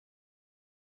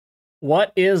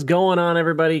What is going on,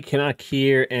 everybody? Canuck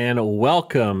here, and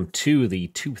welcome to the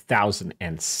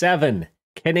 2007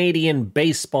 Canadian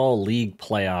Baseball League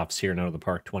playoffs here in Out of the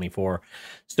Park 24.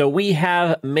 So we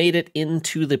have made it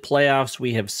into the playoffs.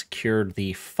 We have secured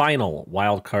the final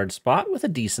wildcard spot with a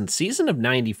decent season of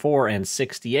 94 and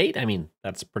 68. I mean,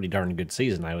 that's a pretty darn good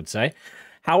season, I would say.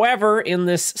 However, in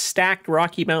this stacked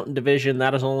Rocky Mountain division,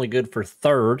 that is only good for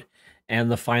third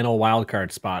and the final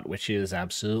wildcard spot, which is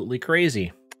absolutely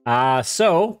crazy.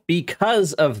 So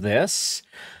because of this,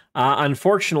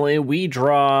 unfortunately, we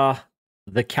draw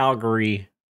the Calgary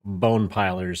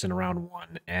Bonepilers in round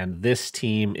one, and this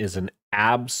team is an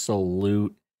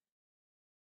absolute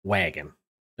wagon.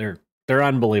 They're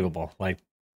unbelievable. Like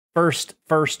first,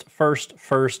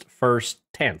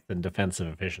 10th in defensive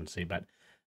efficiency, but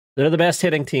they're the best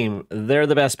hitting team. They're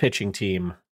the best pitching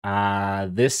team.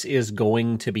 This is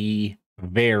going to be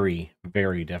very,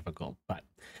 very difficult, but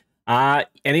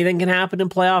anything can happen in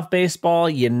playoff baseball.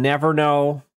 You never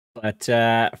know. But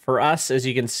for us, as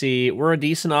you can see, we're a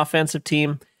decent offensive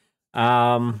team.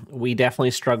 We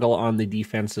definitely struggle on the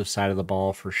defensive side of the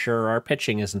ball for sure. Our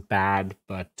pitching isn't bad,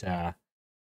 but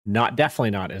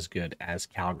definitely not as good as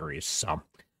Calgary's. So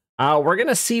we're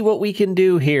gonna see what we can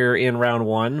do here in round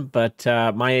one. But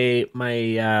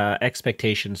my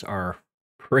expectations are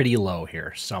pretty low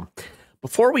here. So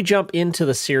before we jump into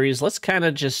the series, let's kind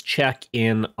of just check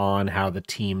in on how the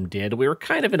team did. We were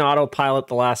kind of in autopilot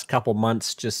the last couple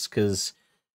months just because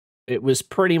it was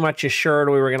pretty much assured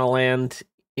we were going to land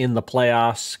in the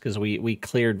playoffs because we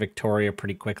cleared Victoria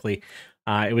pretty quickly.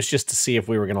 It was just to see if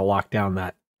we were going to lock down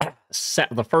that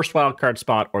the first wild card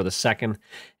spot or the second.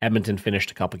 Edmonton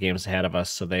finished a couple games ahead of us,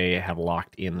 so they have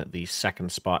locked in the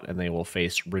second spot, and they will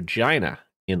face Regina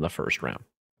in the first round.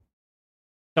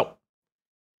 So,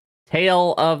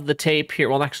 tail of the tape here.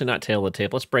 Well, actually, not tail of the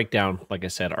tape. Let's break down, like I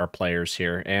said, our players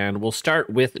here. And we'll start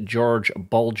with George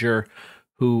Bulger,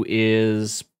 who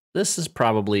is, this is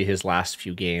probably his last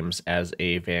few games as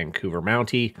a Vancouver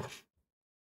Mountie.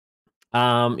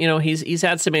 You know, he's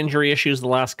had some injury issues the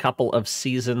last couple of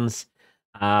seasons.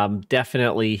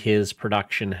 Definitely his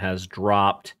production has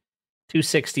dropped.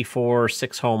 264,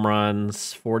 6 home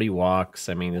runs, 40 walks.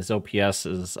 I mean, his OPS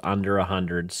is under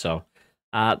 100, so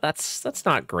that's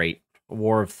not great.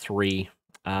 War of 3.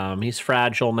 He's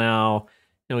fragile now.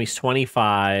 You know, he's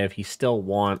 25. He still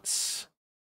wants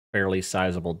a fairly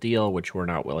sizable deal, which we're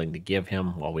not willing to give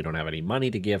him. Well, we don't have any money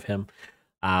to give him.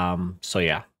 So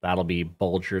yeah, that'll be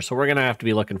Bulger. So we're gonna have to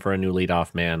be looking for a new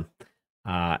leadoff man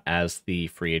as the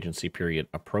free agency period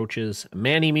approaches.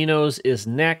 Manny Munoz is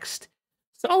next.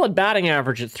 Solid batting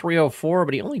average at 304,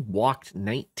 but he only walked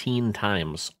 19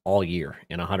 times all year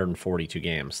in 142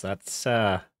 games. That's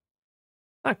not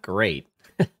great.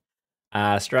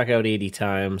 Struck out 80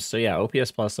 times. So yeah,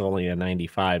 OPS plus of only a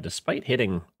 95, despite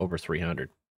hitting over 300.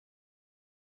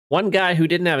 One guy who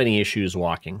didn't have any issues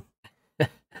walking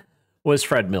was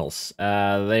Fred Mills.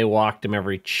 They walked him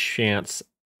every chance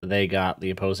they got,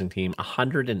 the opposing team.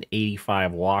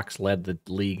 185 walks, led the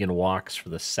league in walks for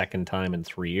the second time in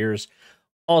 3 years.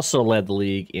 Also led the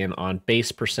league in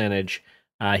on-base percentage.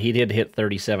 He did hit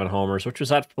 37 homers, which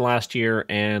was up from last year,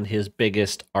 and his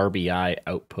biggest RBI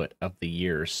output of the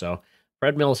year. So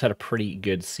Fred Mills had a pretty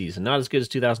good season. Not as good as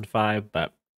 2005,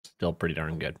 but still pretty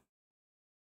darn good.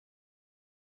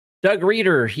 Doug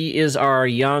Reeder, he is our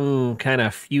young kind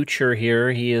of future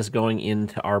here. He is going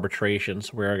into arbitration,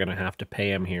 so we're going to have to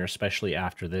pay him here, especially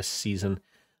after this season.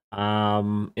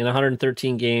 In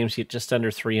 113 games, he hit just under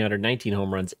 319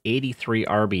 home runs, 83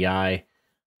 RBI,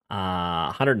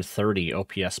 130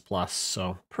 OPS plus.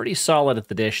 So pretty solid at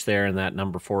the dish there in that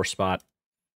number 4 spot.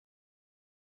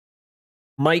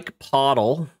 Mike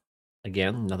Pottle,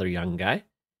 again, another young guy,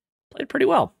 played pretty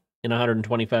well. In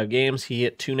 125 games, he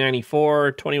hit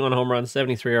 294, 21 home runs,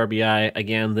 73 RBI.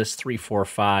 Again, this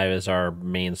 3-4-5 is our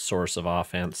main source of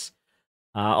offense.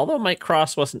 Although Mike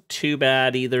Cross wasn't too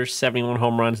bad either, 71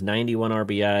 home runs, 91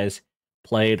 RBIs,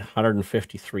 played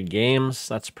 153 games.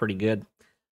 That's pretty good.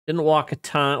 Didn't walk a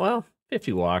ton. Well,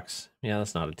 50 walks. Yeah,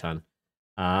 that's not a ton.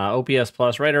 OPS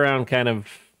plus right around kind of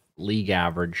league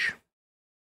average.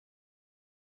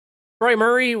 Troy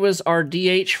Murray was our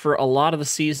DH for a lot of the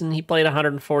season. He played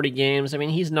 140 games. I mean,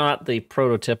 he's not the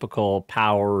prototypical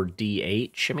power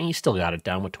DH. I mean, he still got it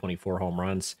done with 24 home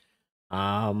runs.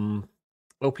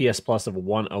 OPS plus of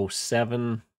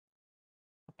 107.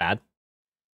 Not bad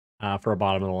for a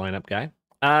bottom of the lineup guy.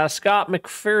 Scott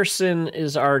McPherson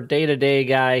is our day-to-day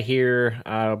guy here,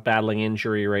 battling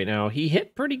injury right now. He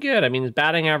hit pretty good. I mean, his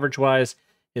batting average-wise,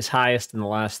 his highest in the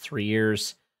last 3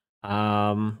 years. You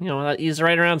know, he's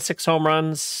right around 6 home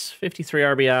runs, 53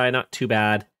 RBI, not too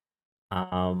bad.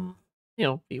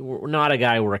 we're not a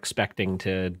guy we're expecting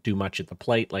to do much at the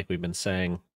plate, like we've been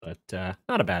saying, but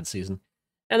not a bad season.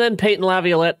 And then Peyton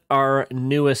Laviolette, our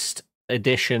newest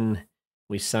addition.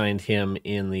 We signed him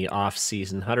in the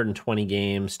offseason, 120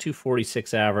 games,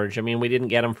 246 average. I mean, we didn't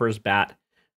get him for his bat.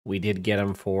 We did get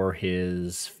him for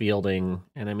his fielding.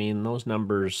 And I mean, those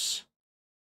numbers,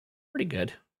 pretty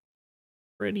good.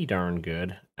 Pretty darn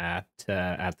good at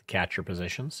the catcher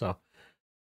position. So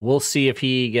we'll see if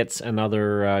he gets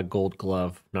another gold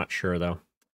glove. Not sure, though.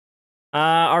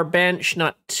 Our bench,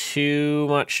 not too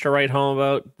much to write home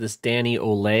about. This Danny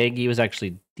Oleg, he was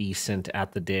actually decent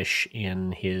at the dish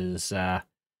in his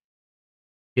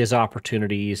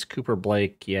opportunities. Cooper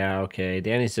Blake, yeah, okay.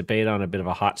 Danny Zabeta on a bit of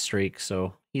a hot streak,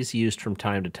 so he's used from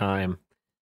time to time.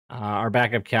 Our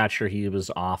backup catcher, he was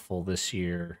awful this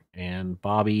year. And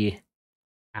Bobby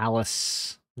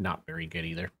Alice, not very good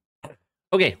either.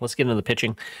 Okay, let's get into the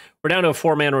pitching. We're down to a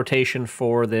 4-man rotation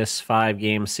for this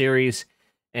 5-game series.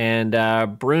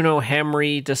 And Bruno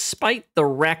Henry, despite the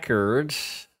record,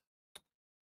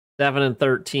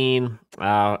 7-13,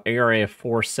 ERA of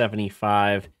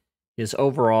 4.75. His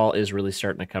overall is really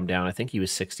starting to come down. I think he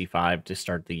was 65 to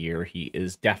start the year. He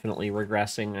is definitely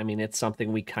regressing. I mean, it's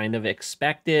something we kind of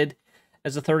expected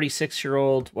as a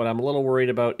 36-year-old. What I'm a little worried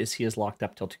about is he is locked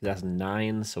up till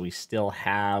 2009, so we still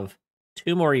have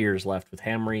 2 more years left with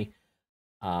Henry.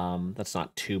 That's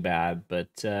not too bad, but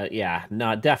yeah,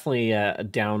 definitely a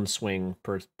downswing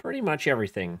for pretty much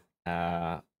everything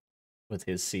with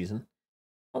his season.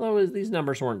 Although these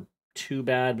numbers weren't too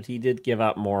bad, but he did give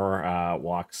up more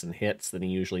walks and hits than he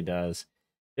usually does.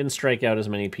 Didn't strike out as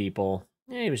many people.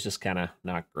 Yeah, he was just kind of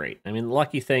not great. I mean, the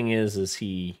lucky thing is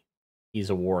he's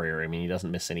a warrior. I mean, he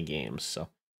doesn't miss any games, so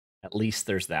at least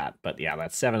there's that. But yeah,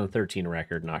 that 7-13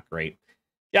 record, not great.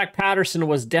 Jack Patterson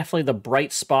was definitely the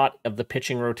bright spot of the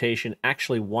pitching rotation.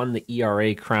 Actually won the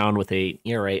ERA crown with a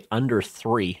ERA under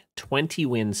 3,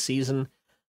 20-win season.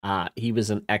 He was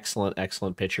an excellent,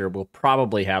 excellent pitcher. We'll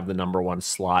probably have the number 1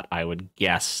 slot, I would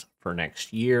guess, for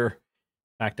next year.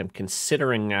 In fact, I'm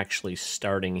considering actually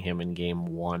starting him in game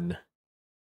 1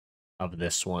 of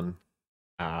this one.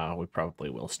 We probably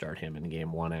will start him in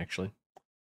game 1, actually.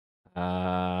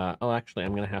 Actually,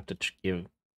 I'm going to have to give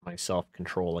myself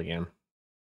control again.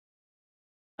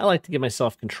 I like to give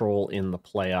myself control in the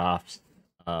playoffs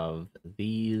of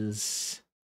these,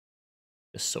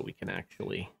 just so we can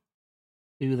actually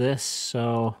do this.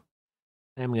 So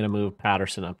I'm going to move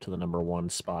Patterson up to the number 1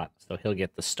 spot, so he'll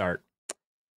get the start.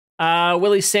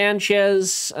 Willie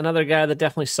Sanchez, another guy that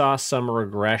definitely saw some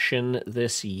regression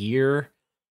this year.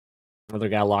 Another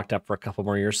guy locked up for a couple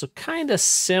more years, so kind of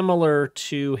similar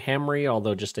to Henry,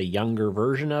 although just a younger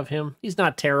version of him. He's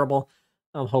not terrible.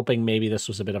 I'm hoping maybe this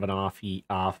was a bit of an off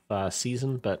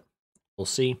season, but we'll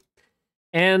see.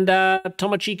 And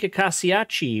Tomochika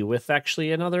Kasiachi with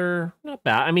actually another, not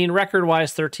bad. I mean,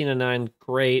 record-wise, 13-9,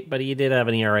 great, but he did have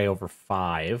an ERA over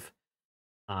 5.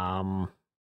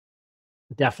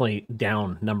 Definitely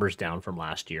numbers down from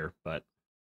last year, but,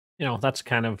 that's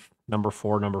kind of number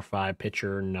 4, number 5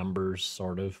 pitcher numbers,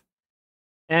 sort of.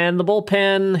 And the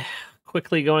bullpen,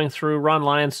 quickly going through, Ron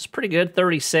Lyons is pretty good,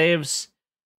 30 saves.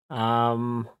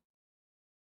 Not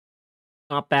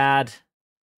bad.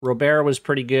 Robert was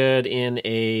pretty good in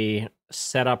a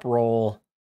setup role.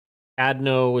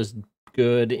 Adno was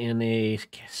good in a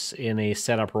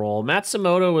setup role.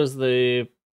 Matsumoto was the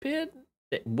bit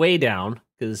way down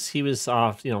because he was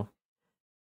off,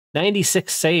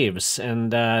 96 saves, and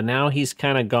now he's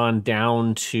kind of gone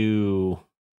down to,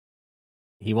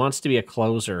 he wants to be a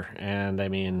closer, and I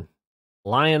mean,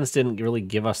 Lions didn't really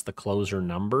give us the closer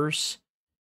numbers.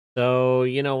 So,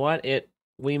 you know what?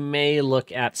 We may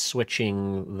look at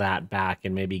switching that back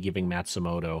and maybe giving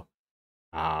Matsumoto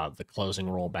the closing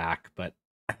role back, but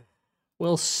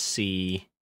we'll see.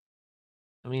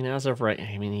 I mean, as of right,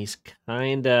 he's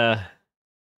kind of...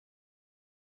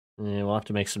 we'll have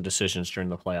to make some decisions during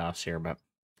the playoffs here, but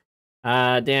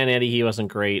Dan Eddy, he wasn't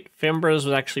great. Fimbres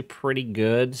was actually pretty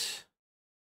good.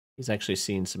 He's actually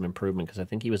seen some improvement because I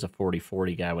think he was a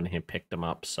 40-40 guy when he picked him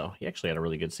up, so he actually had a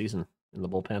really good season in the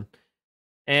bullpen.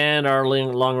 And our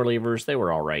long relievers, they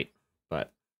were all right,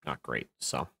 but not great.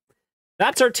 So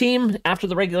that's our team after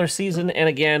the regular season. And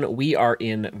again, we are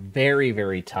in very,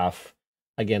 very tough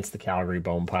against the Calgary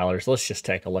Bonepilers. Let's just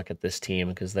take a look at this team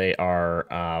because they are,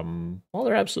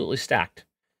 they're absolutely stacked.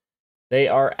 They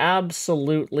are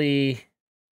absolutely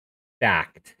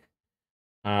stacked.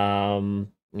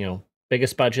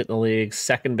 Biggest budget in the league,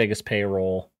 second biggest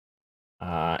payroll.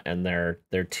 And their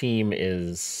team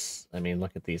is,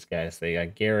 look at these guys. They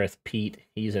got Gareth Pete.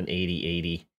 He's an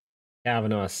 80-80.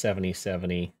 Kavanaugh,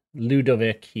 70-70.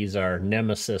 Ludovic, he's our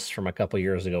nemesis from a couple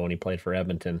years ago when he played for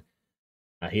Edmonton.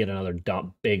 He had another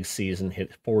big season,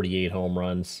 hit 48 home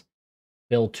runs.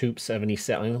 Bill Toop,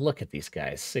 77. I mean, look at these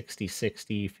guys, 60,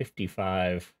 60,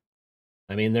 55.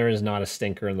 I mean, there is not a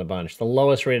stinker in the bunch. The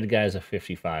lowest rated guy is a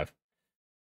 55.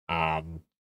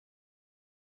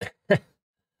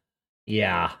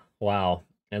 Yeah, wow.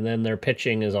 And then their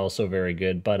pitching is also very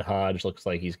good. Bud Hodge looks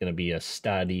like he's going to be a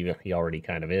stud. He already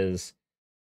kind of is.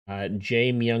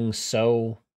 Jae Myung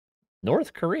So,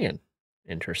 North Korean.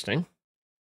 Interesting.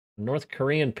 North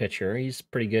Korean pitcher. He's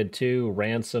pretty good too.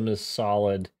 Ransom is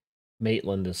solid.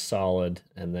 Maitland is solid.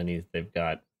 And then they've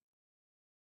got.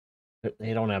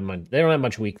 They don't have much. They don't have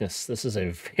much weakness. This is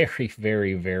a very,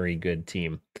 very, very good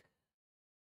team.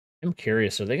 I'm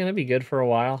curious. Are they going to be good for a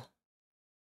while?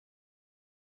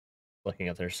 Looking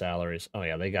at their salaries. Oh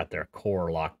yeah, they got their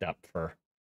core locked up for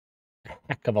a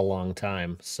heck of a long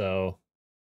time. So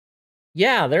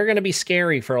yeah, they're going to be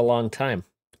scary for a long time,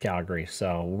 Calgary.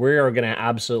 So we're going to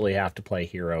absolutely have to play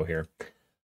hero here.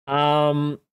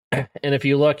 And if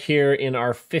you look here in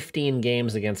our 15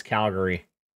 games against Calgary,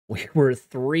 we were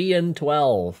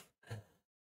 3-12.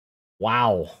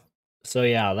 Wow. So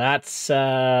yeah, that's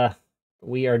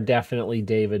we are definitely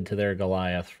David to their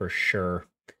Goliath for sure.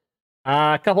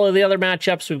 A couple of the other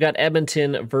matchups, we've got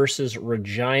Edmonton versus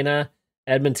Regina.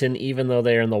 Edmonton, even though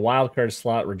they're in the wildcard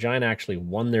slot, Regina actually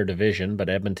won their division, but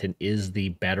Edmonton is the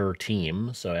better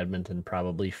team, so Edmonton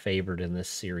probably favored in this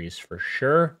series for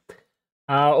sure.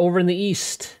 Over in the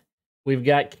East, we've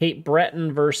got Cape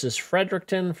Breton versus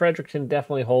Fredericton. Fredericton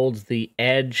definitely holds the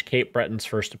edge. Cape Breton's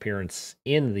first appearance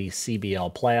in the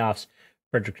CBL playoffs.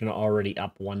 Fredericton already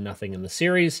up 1-0 in the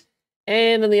series.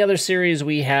 And in the other series,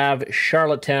 we have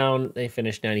Charlottetown. They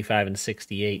finished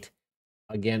 95-68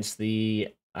 against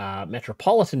the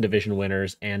Metropolitan Division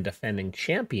winners and defending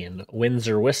champion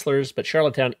Windsor Whistlers. But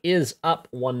Charlottetown is up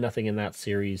 1-0 in that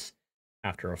series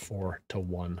after a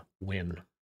 4-1 win.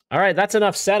 All right, that's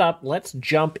enough setup. Let's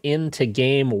jump into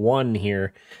game one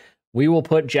here. We will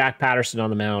put Jack Patterson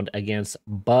on the mound against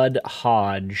Bud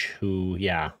Hodge, who,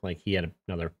 yeah, like he had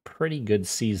another pretty good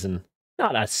season.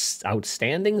 Not an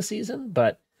outstanding season,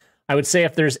 but I would say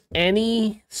if there's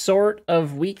any sort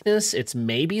of weakness, it's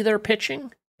maybe their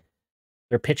pitching.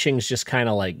 Their pitching's just kind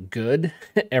of like good.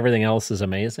 Everything else is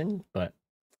amazing, but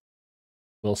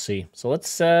we'll see. So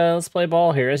let's play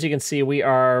ball here. As you can see, we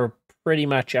are pretty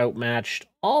much outmatched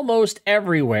almost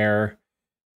everywhere,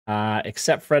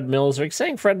 except Fred Mills. Are you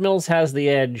saying Fred Mills has the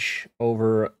edge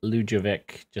over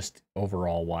Ludovic, just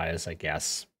overall wise, I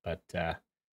guess, but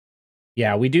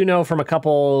yeah, we do know from a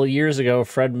couple years ago,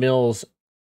 Fred Mills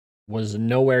was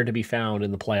nowhere to be found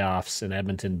in the playoffs, and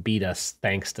Edmonton beat us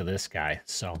thanks to this guy.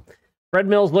 So Fred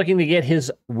Mills looking to get his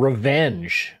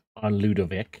revenge on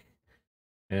Ludovic,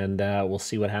 and we'll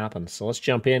see what happens. So let's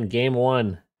jump in. Game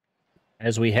one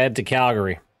as we head to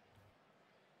Calgary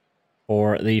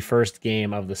for the first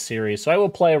game of the series. So I will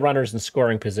play runners in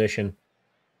scoring position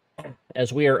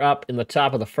as we are up in the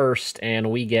top of the first,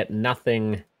 and we get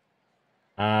nothing.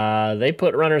 They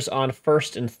put runners on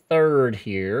first and third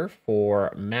here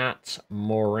for Matt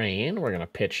Moraine. We're going to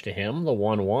pitch to him, the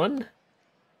 1-1.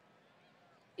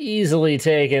 Easily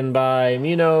taken by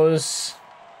Munoz.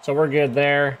 So we're good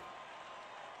there.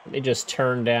 Let me just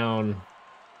turn down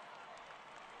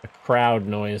the crowd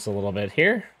noise a little bit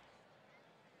here.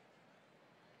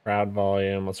 Crowd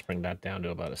volume, let's bring that down to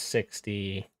about a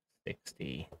 60.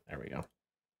 60. There we go.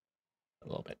 A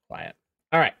little bit quiet.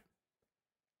 All right.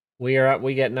 We are up.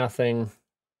 We get nothing.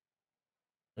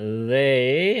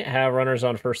 They have runners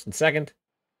on first and second.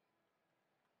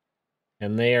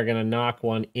 And they are going to knock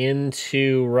one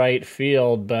into right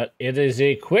field, but it is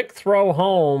a quick throw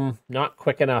home. Not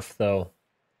quick enough, though.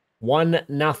 1-0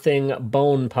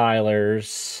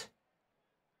 Bonepilers.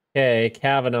 Okay,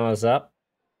 Kavanaugh's up.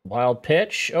 Wild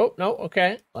pitch. Oh, no,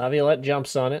 okay. Laviolette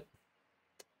jumps on it.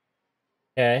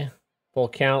 Okay, full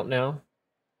count now.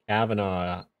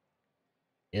 Kavanaugh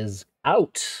is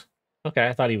out. Okay,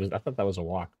 I thought that was a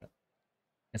walk, but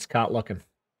it's caught looking.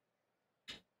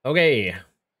 Okay.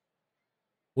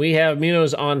 We have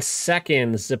Munoz on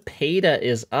second. Zepeda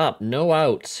is up. No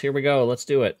outs. Here we go. Let's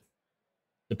do it.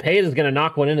 Zepeda is going to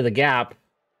knock one into the gap.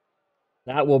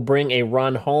 That will bring a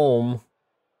run home.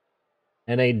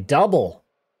 And a double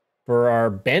for our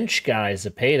bench guy,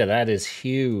 Zepeda. That is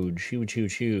huge. Huge,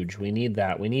 huge, huge. We need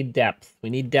that. We need depth. We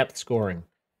need depth scoring.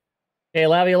 Okay,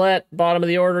 Laviolette, bottom of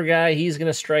the order guy. He's going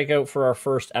to strike out for our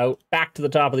first out. Back to the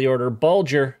top of the order.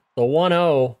 Bulger, the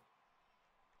 1-0.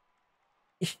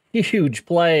 Huge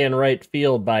play in right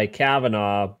field by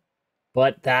Kavanaugh,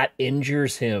 but that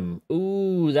injures him.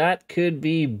 Ooh, that could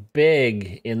be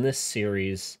big in this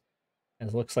series. As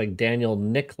it looks like Daniel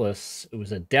Nicholas, it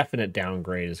was a definite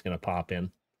downgrade, is going to pop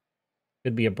in.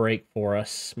 Could be a break for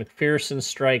us. McPherson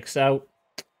strikes out.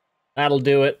 That'll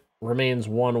do it. Remains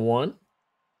 1-1.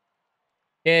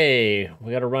 Okay,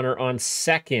 we got a runner on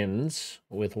second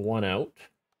with 1 out.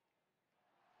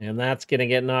 And that's going to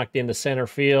get knocked into center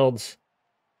field.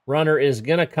 Runner is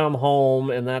going to come home,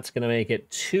 and that's going to make it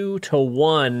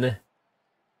 2-1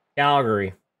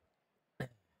 Calgary.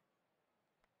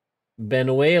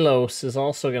 Benuelos is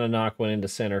also going to knock one into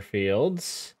center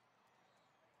fields.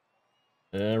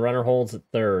 Runner holds at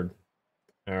third.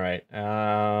 All right.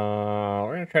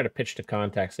 We're going to try to pitch to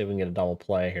contact, see if we can get a double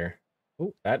play here.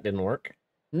 Ooh, that didn't work.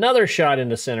 Another shot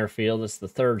into center field. It's the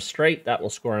third straight. That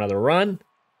will score another run.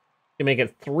 Can make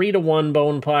it 3-1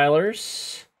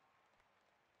 Bonepilers.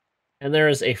 And there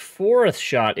is a fourth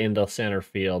shot into center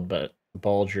field, but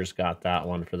Bulger's got that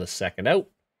one for the second out.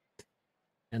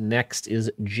 And next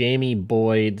is Jamie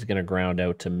Boyd's going to ground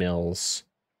out to Mills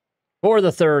for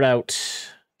the third out.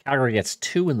 Calgary gets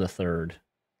 2 in the third,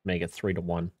 make it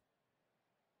 3-1.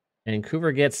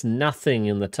 Vancouver gets nothing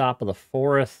in the top of the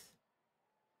fourth.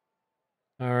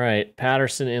 All right,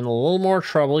 Patterson in a little more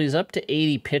trouble. He's up to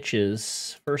 80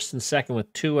 pitches. First and second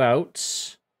with 2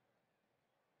 outs.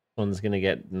 One's going to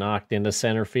get knocked into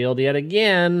center field yet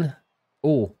again.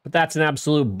 Ooh, but that's an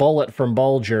absolute bullet from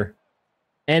Bulger.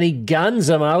 And he guns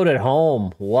him out at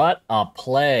home. What a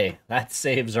play. That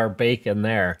saves our bacon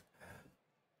there.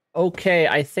 Okay,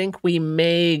 I think we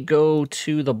may go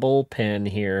to the bullpen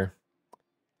here.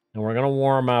 And we're going to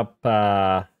warm up...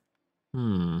 We're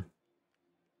going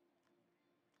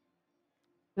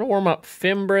to warm up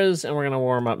Fimbres, and we're going to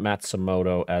warm up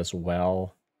Matsumoto as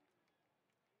well.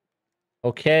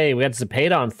 Okay, we got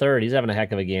Zepeda on third. He's having a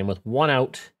heck of a game with 1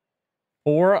 out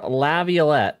for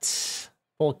Laviolette.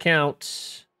 Full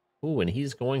count. Ooh, and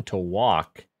he's going to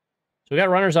walk. So we got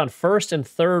runners on first and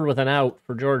third with an out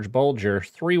for George Bulger.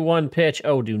 3-1 pitch.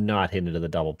 Oh, do not hit into the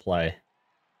double play.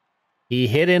 He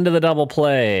hit into the double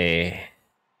play.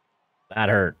 That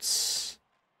hurts.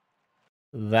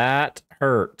 That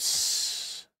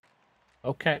hurts.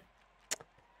 Okay.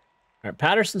 All right,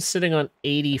 Patterson's sitting on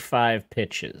 85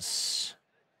 pitches.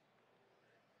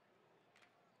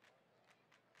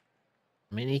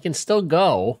 I mean, he can still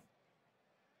go.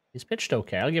 He's pitched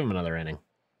okay. I'll give him another inning.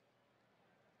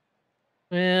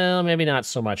 Well, maybe not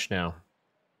so much now.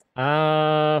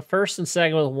 First and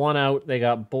second with 1 out. They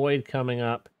got Boyd coming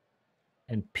up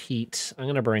and Pete. I'm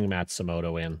going to bring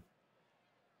Matsumoto in.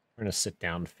 We're going to sit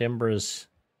down Fimbres.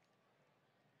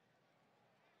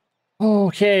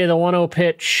 Okay, the 1-0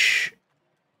 pitch.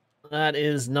 That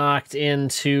is knocked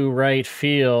into right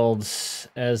field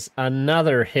as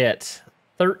another hit.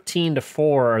 13-4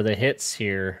 are the hits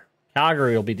here.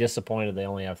 Calgary will be disappointed they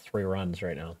only have 3 runs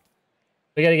right now.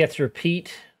 We got to get through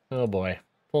Pete. Oh, boy.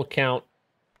 Full count.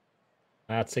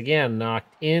 That's, again,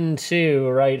 knocked into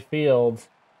right field.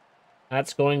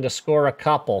 That's going to score a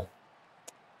couple.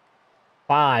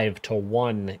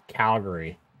 5-1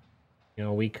 Calgary. You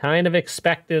know, we kind of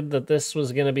expected that this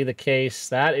was going to be the case.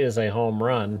 That is a home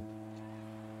run.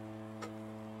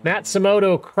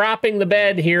 Matsumoto crapping the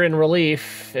bed here in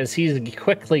relief as he's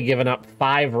quickly given up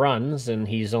 5 runs and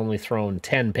he's only thrown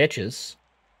 10 pitches.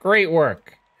 Great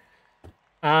work.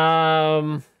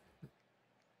 Fimbres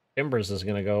is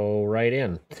going to go right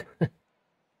in with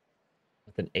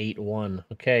an 8-1.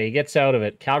 Okay, he gets out of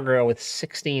it. Calgary with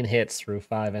 16 hits through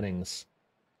 5 innings.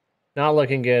 Not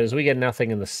looking good as we get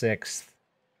nothing in the 6th.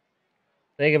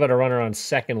 They give it a runner on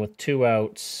second with 2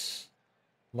 outs.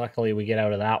 Luckily, we get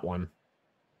out of that one.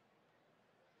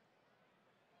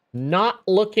 Not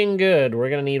looking good. We're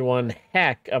going to need one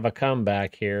heck of a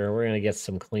comeback here. We're going to get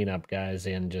some cleanup guys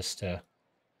in just to...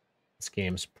 This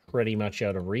game's pretty much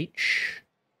out of reach.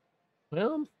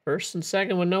 Well, first and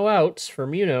second with no outs for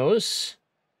Munoz.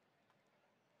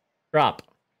 Drop.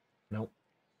 Nope.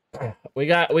 We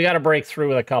got to break through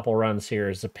with a couple runs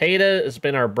here. Zepeda has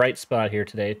been our bright spot here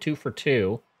today. 2 for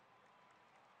 2.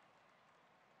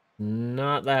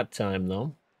 Not that time,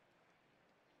 though.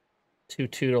 2-2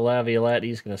 to Laviolette.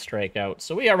 He's going to strike out.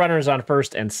 So we got runners on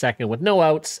first and second with no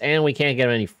outs, and we can't get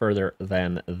any further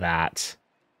than that.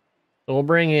 So we'll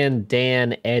bring in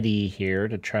Dan Eddy here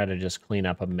to try to just clean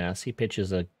up a mess. He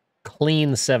pitches a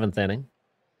clean 7th inning.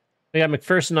 We got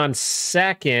McPherson on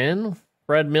second.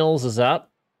 Fred Mills is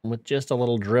up with just a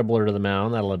little dribbler to the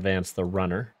mound. That'll advance the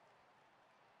runner.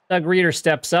 Doug Reeder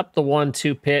steps up, the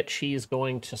 1-2 pitch. He's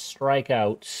going to strike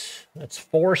out. That's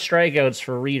 4 strikeouts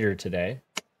for Reeder today.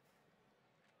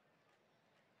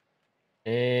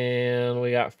 And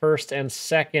we got first and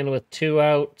second with 2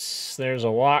 outs. There's a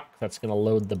walk. That's going to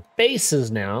load the bases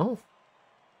now.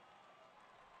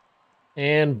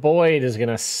 And Boyd is going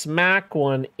to smack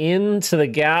one into the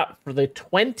gap for the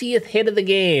 20th hit of the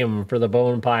game for the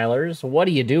Bonepilers. What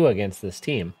do you do against this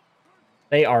team?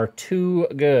 They are too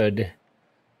good.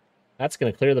 That's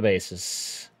going to clear the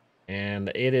bases.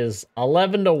 And it is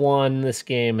 11-1. This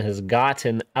game has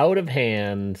gotten out of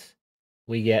hand.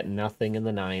 We get nothing in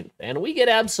the ninth. And we get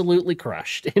absolutely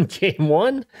crushed in game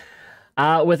one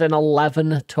with an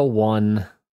 11-1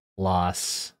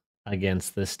 loss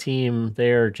against this team.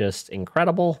 They're just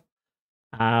incredible.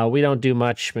 We don't do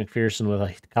much. McPherson with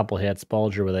a couple hits.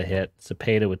 Bulger with a hit.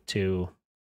 Cepeda with 2.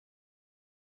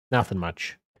 Nothing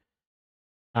much.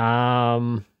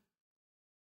 Yeah,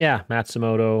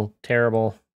 Matsumoto,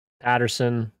 terrible.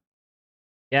 Patterson,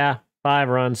 yeah, 5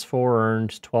 runs, 4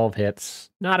 earned, 12 hits.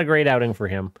 Not a great outing for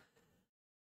him.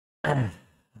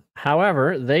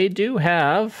 However, they do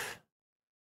have...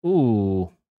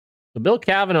 Ooh. So Bill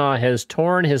Cavanaugh has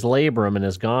torn his labrum and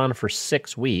is gone for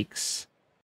 6 weeks.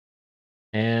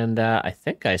 And I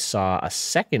think I saw a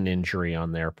second injury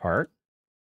on their part.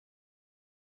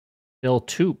 Bill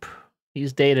Toop.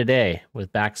 He's day-to-day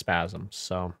with back spasms.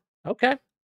 So, okay.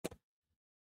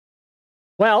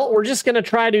 Well, we're just going to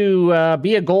try to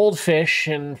be a goldfish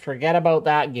and forget about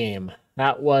that game.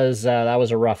 That was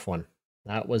a rough one.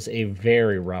 That was a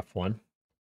very rough one.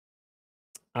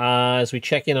 As we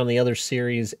check in on the other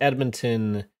series,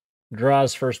 Edmonton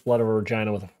draws first blood over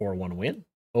Regina with a 4-1 win.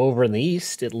 Over in the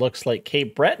East, it looks like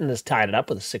Cape Breton has tied it up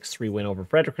with a 6-3 win over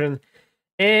Fredericton.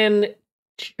 And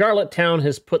Charlottetown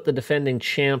has put the defending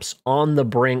champs on the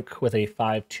brink with a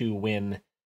 5-2 win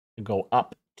to go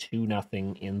up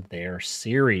 2-0 in their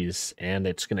series, and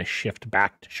it's going to shift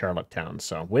back to Charlottetown.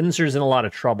 So Windsor's in a lot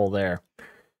of trouble there.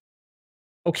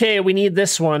 Okay, we need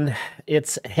this one.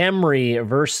 It's Henry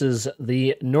versus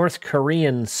the North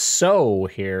Korean So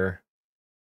here.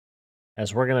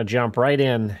 As we're going to jump right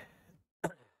in,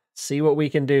 see what we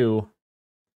can do.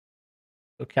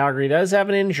 So Calgary does have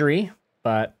an injury,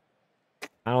 but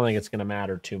I don't think it's going to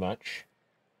matter too much.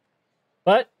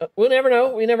 But we'll never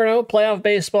know. We never know. Playoff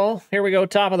baseball. Here we go.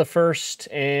 Top of the first.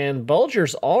 And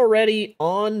Bulger's already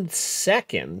on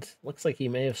second. Looks like he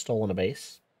may have stolen a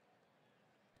base.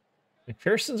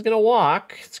 McPherson's going to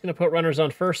walk. It's going to put runners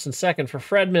on first and second for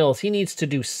Fred Mills. He needs to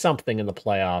do something in the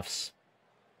playoffs.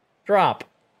 Drop.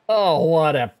 Oh,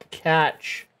 what a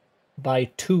catch by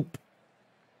Toop.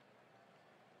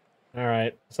 All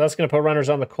right. So that's going to put runners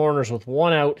on the corners with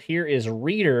 1 out. Here is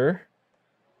Reeder.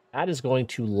 That is going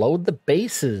to load the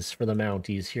bases for the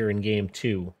Mounties here in game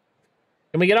 2.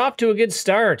 Can we get off to a good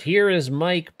start? Here is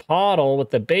Mike Pottle with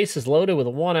the bases loaded with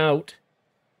 1 out.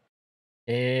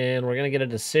 And we're going to get a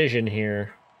decision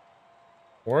here.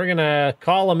 We're going to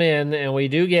call him in, and we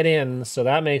do get in, so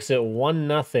that makes it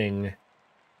 1-0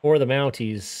 for the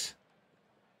Mounties.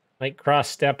 Mike Cross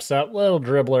steps up, little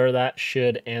dribbler. That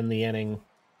should end the inning.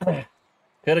 Could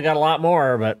have got a lot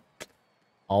more, but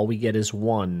all we get is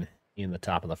 1 in the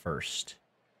top of the first.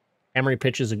 Emery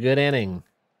pitches a good inning.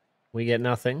 We get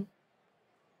nothing.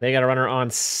 They got a runner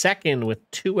on second with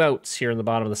 2 outs here in the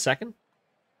bottom of the second.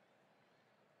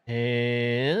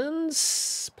 And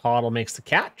Pottle makes the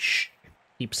catch.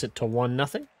 Keeps it to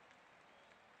 1-0.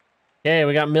 Okay,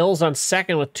 we got Mills on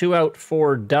second with 2 out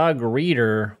for Doug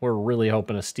Reeder. We're really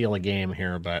hoping to steal a game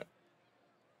here, but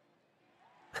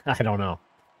I don't know.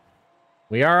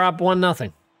 We are up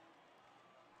 1-0.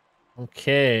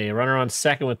 Okay, runner on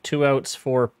second with 2 outs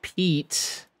for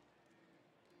Pete.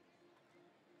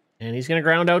 And he's going to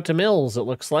ground out to Mills, it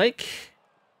looks like.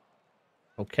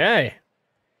 Okay.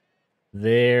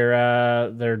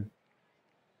 Their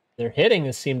hitting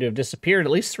has seemed to have disappeared,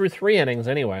 at least through 3 innings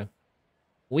anyway.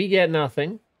 We get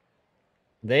nothing.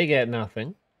 They get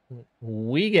nothing.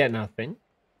 We get nothing.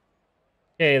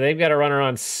 Okay, they've got a runner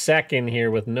on second here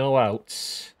with no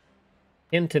outs.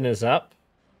 Hinton is up.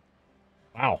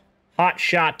 Wow. Hot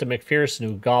shot to McPherson,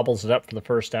 who gobbles it up for the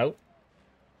first out.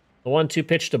 The 1-2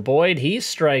 pitch to Boyd. He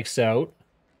strikes out.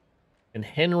 And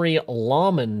Henry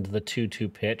Lawmond, the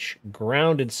 2-2 pitch,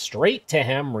 grounded straight to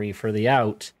Henry for the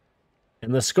out.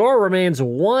 And the score remains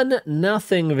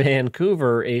 1-0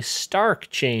 Vancouver, a stark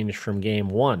change from game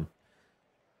 1.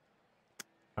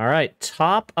 All right,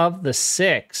 top of the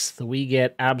 6th, we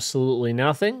get absolutely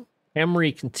nothing.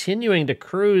 Henry continuing to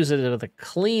cruise it with a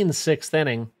clean 6th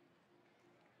inning.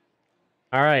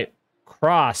 All right,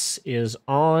 Cross is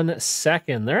on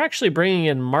second. They're actually bringing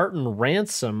in Martin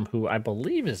Ransom, who I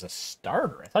believe is a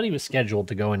starter. I thought he was scheduled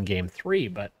to go in game 3,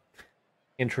 but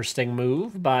interesting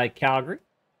move by Calgary.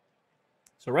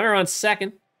 So runner on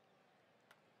second.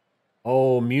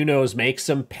 Oh, Munoz makes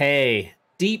him pay.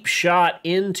 Deep shot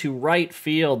into right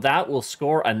field. That will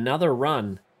score another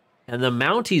run. And the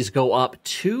Mounties go up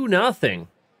 2-0.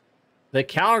 The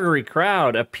Calgary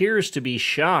crowd appears to be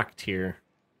shocked here.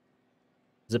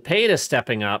 Zepeda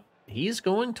stepping up. He's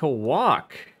going to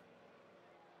walk,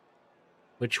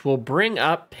 which will bring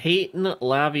up Peyton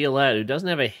Laviolette, who doesn't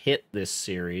have a hit this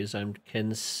series. I'm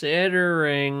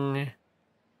considering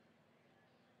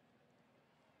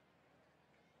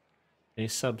a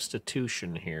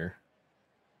substitution here.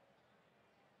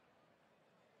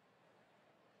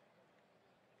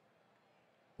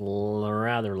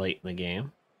 Rather late in the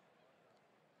game.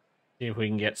 See if we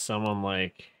can get someone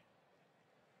like...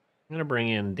 I'm going to bring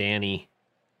in Danny,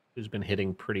 who's been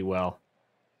hitting pretty well.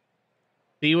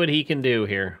 See what he can do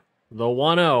here. The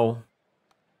 1-0.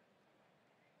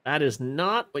 That is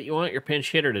not what you want your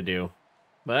pinch hitter to do,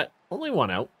 but only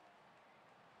 1 out.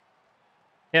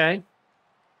 Okay.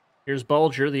 Here's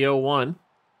Bulger, the 0-1.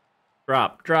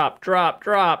 Drop, drop, drop,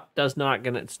 drop. It's not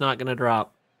gonna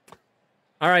drop.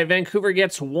 All right, Vancouver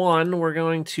gets 1. We're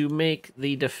going to make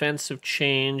the defensive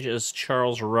change as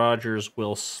Charles Rogers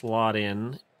will slot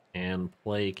in and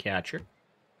play catcher.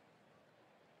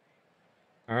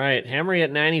 All right, Henry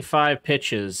at 95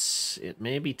 pitches. It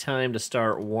may be time to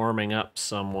start warming up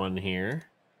someone here.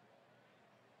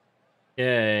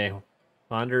 Okay,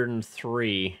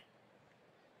 103.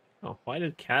 Oh, why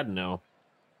did Cadno?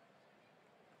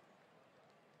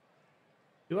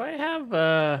 Do I have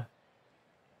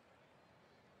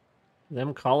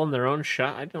them calling their own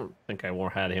shot? I don't think I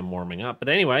had him warming up. But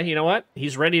anyway, you know what?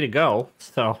 He's ready to go.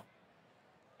 So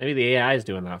maybe the AI is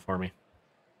doing that for me.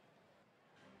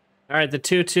 All right, the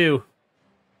 2-2.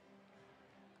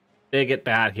 Big at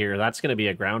bat here. That's going to be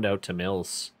a ground out to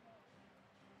Mills.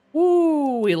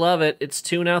 Woo, we love it. It's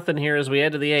 2-0 here as we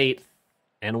head to the 8th.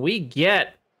 And we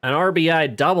get an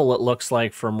RBI double, it looks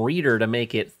like, from Reeder to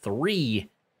make it 3-0.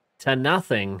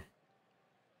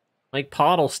 Mike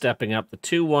Pottle stepping up, the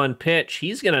 2-1 pitch.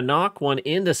 He's going to knock one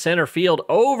into center field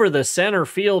over the center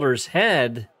fielder's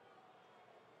head.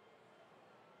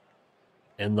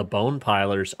 And the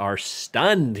Bonepilers are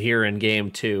stunned here in Game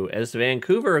 2 as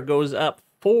Vancouver goes up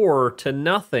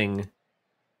 4-0.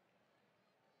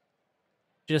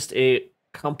 Just a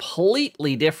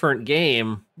completely different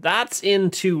game. That's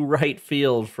into right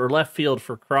field for left field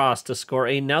for Cross to score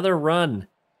another run.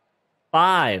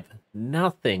 5-0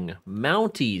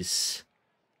 Mounties.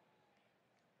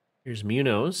 Here's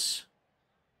Munoz.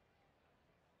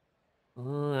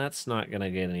 That's not going to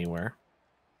get anywhere.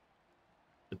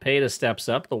 Zepeda steps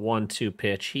up, the 1-2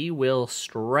 pitch. He will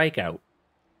strike out.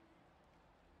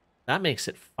 That makes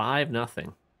it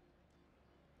 5-0.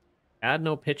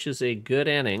 Adno pitches a good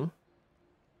inning.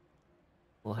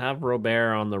 We'll have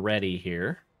Robert on the ready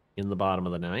here in the bottom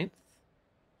of the 9th.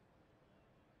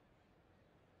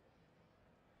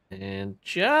 And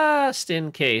just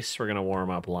in case, we're going to warm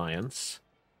up Lions.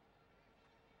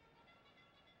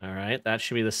 All right, that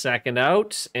should be the second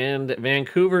out. And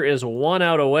Vancouver is 1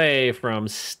 out away from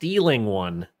stealing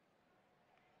one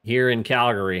here in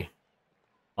Calgary.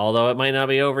 Although it might not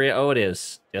be over yet. Oh, it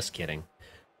is. Just kidding.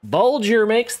 Bulger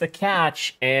makes the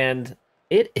catch, and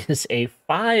it is a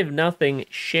 5-0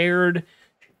 shared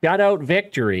shutout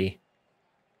victory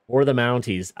for the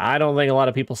Mounties. I don't think a lot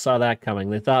of people saw that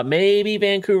coming. They thought maybe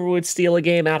Vancouver would steal a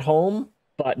game at home,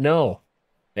 but no.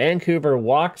 Vancouver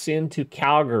walks into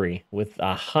Calgary with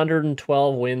a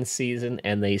 112-win season,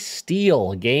 and they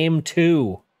steal Game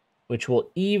 2, which will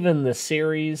even the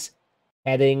series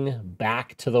heading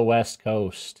back to the West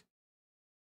Coast.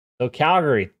 So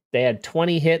Calgary, they had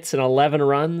 20 hits and 11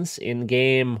 runs in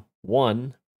Game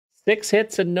 1, 6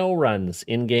 hits and no runs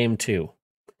in Game 2.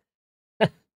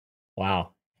 Wow.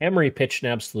 Emery pitched an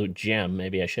absolute gem.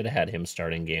 Maybe I should have had him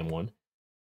starting Game 1.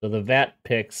 So the vet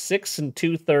picks 6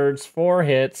 2/3, 4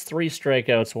 hits, 3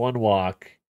 strikeouts, 1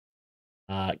 walk.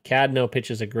 Cadno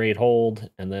pitches a great hold,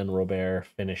 and then Robert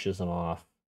finishes him off.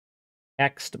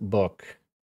 Textbook.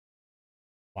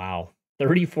 Wow.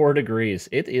 34 degrees.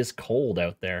 It is cold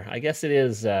out there. I guess it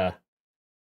is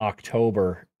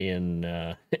October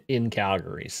in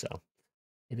Calgary, so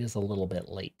it is a little bit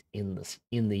late in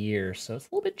the year, so it's a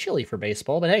little bit chilly for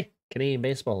baseball, but hey, Canadian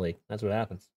Baseball League, that's what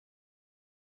happens.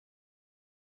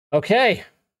 Okay.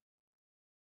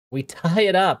 We tie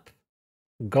it up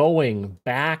going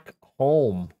back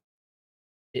home.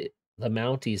 The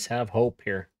Mounties have hope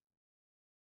here.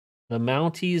 The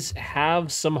Mounties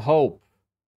have some hope.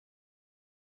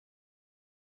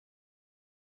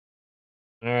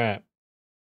 All right.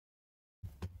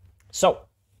 So,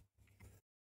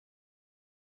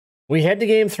 we head to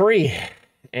Game 3,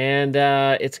 and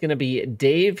it's going to be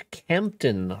Dave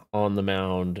Kempton on the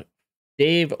mound.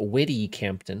 Dave Witty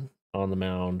Kempton on the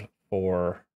mound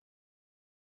for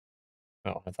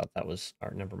Oh, I thought that was...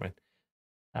 Or never mind.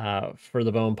 For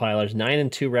the Bonepilers,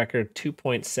 9-2 record,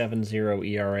 2.70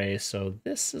 ERA. So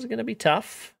this is going to be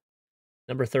tough.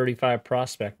 Number 35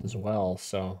 prospect as well.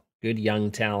 So good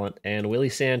young talent. And Willie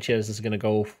Sanchez is going to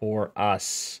go for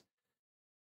us.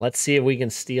 Let's see if we can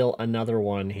steal another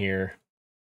one here.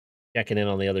 Checking in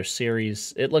on the other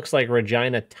series. It looks like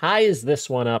Regina ties this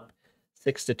one up.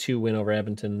 6-2 win over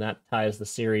Edmonton. That ties the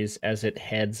series as it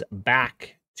heads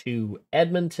back to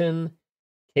Edmonton.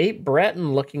 Cape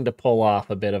Breton looking to pull off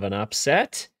a bit of an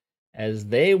upset as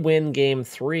they win game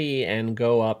 3 and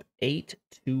go up 8-4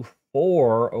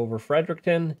 over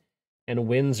Fredericton. And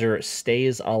Windsor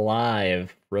stays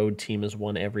alive. Road team has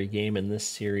won every game in this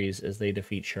series as they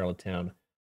defeat Charlottetown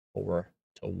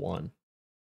 4-1.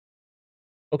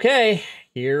 Okay,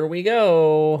 here we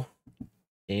go.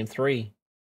 Game 3.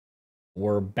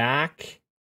 We're back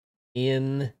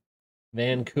in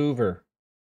Vancouver.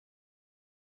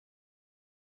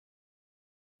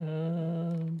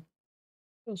 I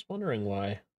was wondering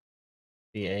why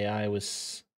the AI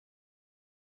was...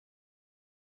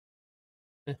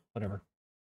 whatever.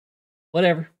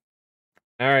 Whatever.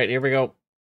 All right, here we go.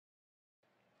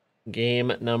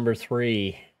 Game number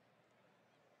 3.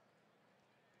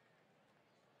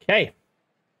 Okay.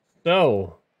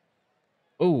 So...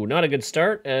 Ooh, not a good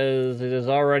start, as it is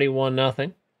already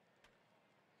 1-0.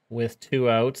 With 2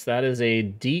 outs. That is a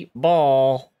deep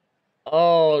ball.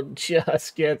 Oh,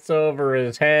 just gets over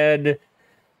his head.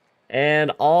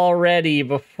 And already,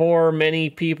 before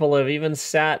many people have even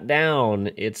sat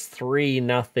down, it's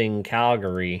 3-0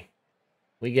 Calgary.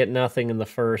 We get nothing in the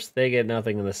first. They get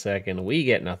nothing in the second. We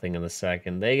get nothing in the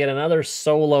second. They get another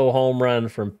solo home run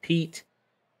from Pete.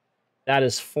 That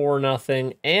is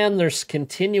 4-0. And they're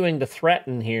continuing to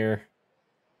threaten here.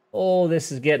 Oh,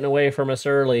 this is getting away from us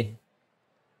early.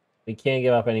 We can't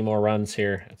give up any more runs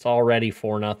here. It's already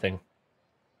 4-0.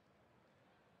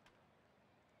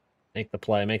 Make the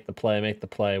play, make the play, make the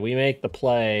play. We make the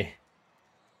play.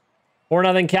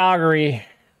 4-0 Calgary.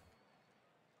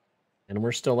 And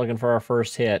we're still looking for our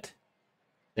first hit.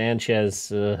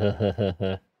 Sanchez.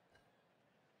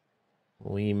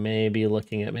 We may be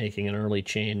looking at making an early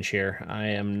change here. I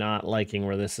am not liking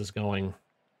where this is going.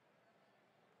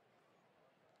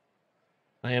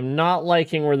 I am not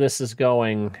liking where this is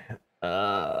going.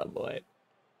 Boy.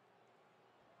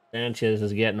 Sanchez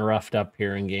is getting roughed up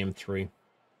here in game 3.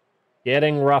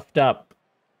 Getting roughed up.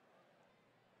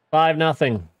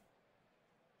 5-0.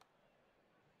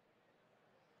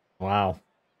 Wow.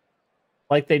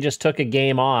 Like they just took a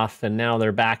game off and now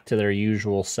they're back to their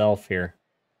usual self here.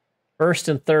 First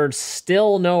and third,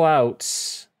 still no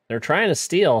outs. They're trying to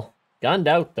steal. Gunned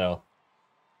out, though.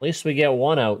 At least we get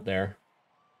 1 out there.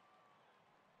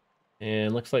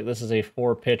 And looks like this is a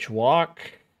 4-pitch walk.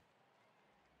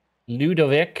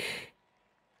 Ludovic.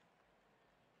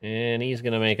 And he's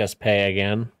going to make us pay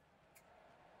again.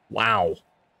 Wow.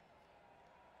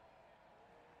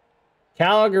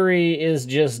 Calgary is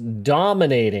just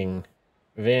dominating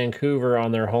Vancouver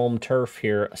on their home turf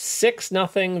here.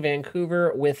 6-0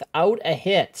 Vancouver without a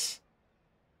hit.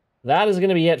 That is going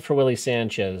to be it for Willie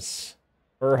Sanchez.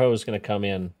 Burho's going to come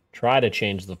in. Try to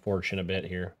change the fortune a bit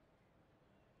here.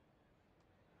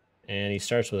 And he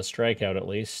starts with a strikeout at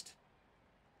least.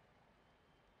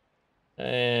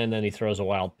 And then he throws a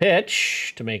wild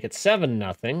pitch to make it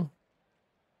 7-0.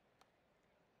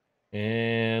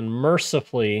 And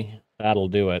mercifully, that'll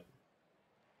do it.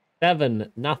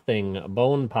 7-0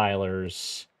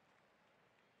 Bonepilers.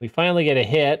 We finally get a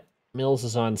hit. Mills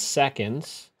is on second.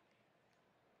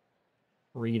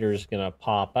 Reader's going to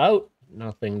pop out.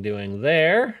 Nothing doing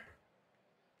there.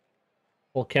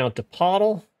 Full count to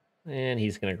Pottle. And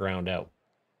he's going to ground out.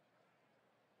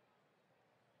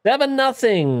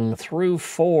 7-0 through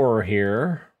 4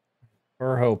 here.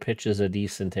 Burho pitches a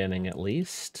decent inning at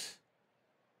least.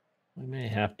 We may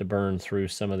have to burn through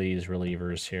some of these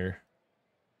relievers here.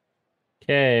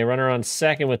 Okay, runner on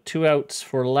second with 2 outs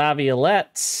for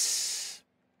Laviolette.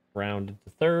 Rounded to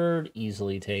third,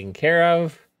 easily taken care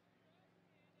of.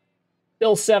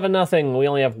 Still 7-0. We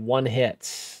only have 1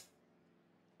 hit.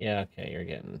 Yeah, okay, you're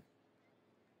getting...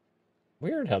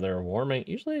 Weird how they're warming.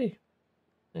 Usually,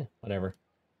 whatever.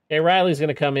 Okay, Riley's going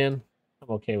to come in.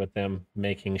 I'm okay with them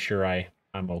making sure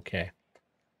I'm okay.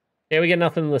 Okay, we get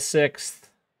nothing in the 6th.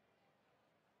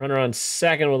 Runner on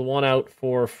second with 1 out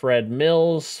for Fred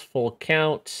Mills. Full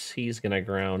count. He's going to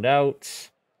ground out.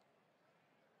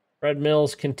 Fred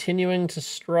Mills continuing to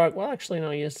struggle. Well, actually,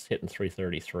 no, he is hitting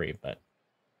 .333, but...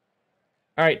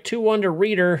 All right, 2-1 to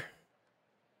Reader.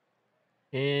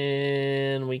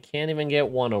 And we can't even get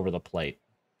 1 over the plate.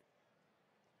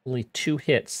 Only 2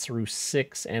 hits through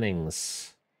 6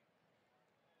 innings.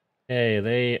 Okay,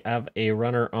 they have a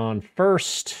runner on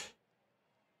first.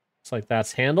 Looks like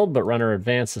that's handled, but runner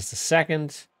advances to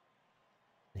second.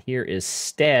 Here is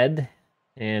Stead,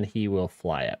 and he will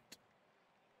fly it.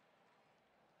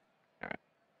 All right.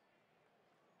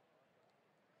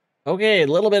 Okay, a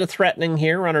little bit of threatening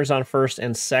here. Runners on first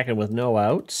and second with no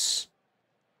outs.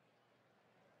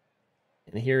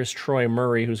 And here's Troy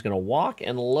Murray, who's going to walk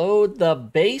and load the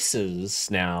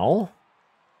bases now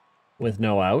with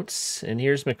no outs. And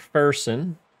here's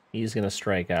McPherson. He's going to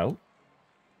strike out.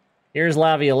 Here's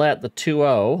Laviolette, the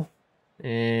 2-0.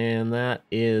 And that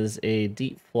is a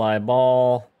deep fly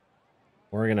ball.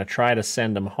 We're going to try to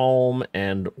send him home.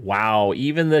 And wow,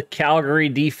 even the Calgary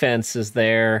defense is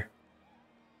there.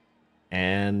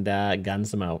 And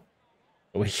guns him out.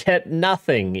 We get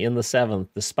nothing in the 7th,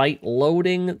 despite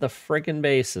loading the friggin'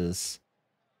 bases.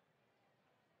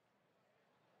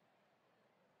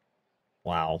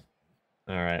 Wow.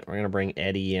 All right, we're going to bring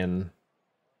Eddie in.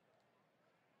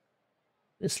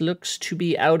 This looks to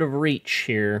be out of reach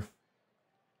here.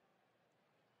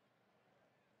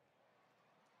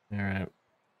 All right.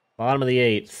 Bottom of the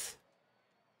 8th.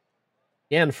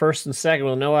 Again, first and second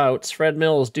with no outs. Fred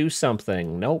Mills, do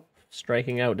something. Nope.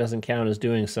 Striking out doesn't count as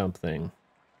doing something.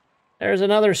 There's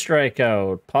another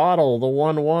strikeout. Pottle, the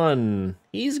 1-1.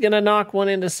 He's going to knock one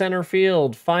into center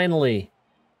field, finally.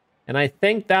 And I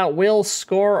think that will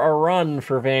score a run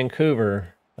for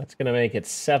Vancouver. That's going to make it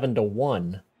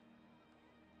 7-1.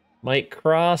 Mike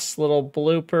Cross, little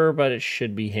blooper, but it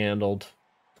should be handled.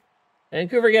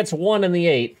 Vancouver gets 1 in the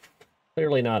 8th.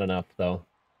 Clearly not enough, though.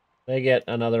 They get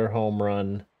another home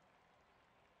run.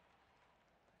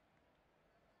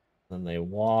 Then they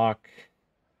walk.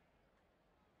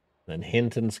 Then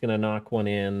Hinton's going to knock one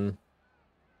in.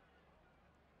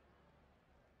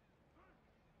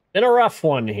 Been a rough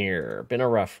one here. Been a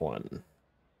rough one.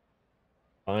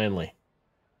 Finally.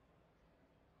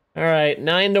 All right,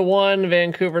 9-1.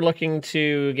 Vancouver looking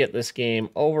to get this game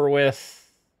over with.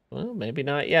 Well, maybe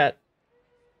not yet.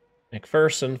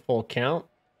 McPherson, full count.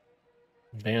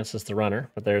 Advances the runner,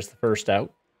 but there's the first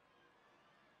out.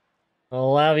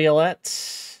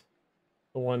 Laviolette,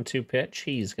 the 1-2 pitch.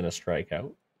 He's going to strike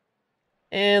out.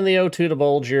 And the 0-2 to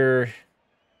Bolger.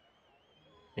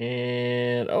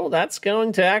 And, oh, that's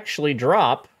going to actually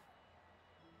drop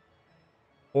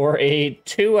for a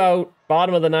 2-out,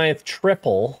 bottom of the 9th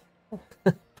triple.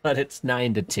 But it's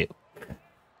 9-2.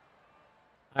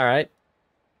 All right.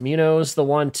 Munoz, the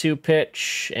 1-2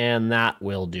 pitch, and that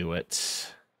will do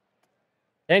it.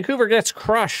 Vancouver gets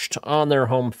crushed on their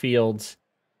home field.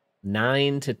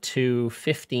 9-2,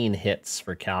 15 hits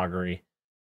for Calgary.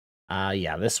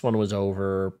 Yeah, this one was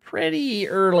over pretty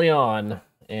early on,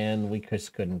 and we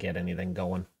just couldn't get anything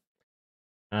going.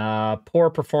 Poor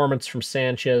performance from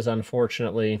Sanchez,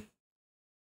 unfortunately.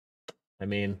 I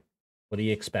mean, what do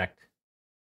you expect?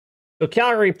 So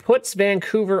Calgary puts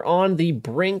Vancouver on the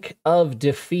brink of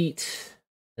defeat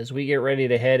as we get ready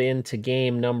to head into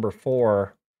game number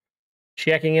 4.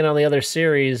 Checking in on the other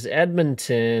series,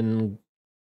 Edmonton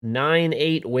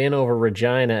 9-8 win over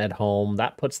Regina at home.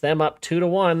 That puts them up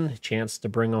 2-1. Chance to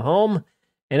bring them home.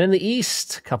 And in the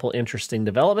East, a couple interesting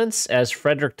developments as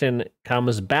Fredericton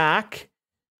comes back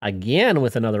again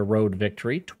with another road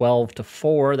victory,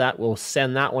 12-4. That will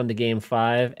send that one to Game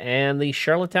 5. And the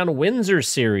Charlottetown-Windsor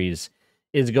series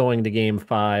is going to Game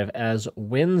 5 as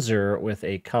Windsor with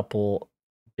a couple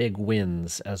big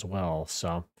wins as well.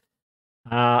 So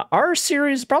our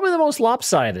series is probably the most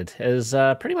lopsided, as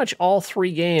pretty much all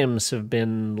 3 games have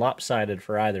been lopsided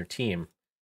for either team.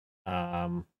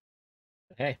 Hey,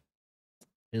 it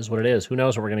is what it is. Who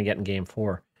knows what we're going to get in Game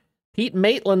 4. Pete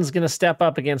Maitland's going to step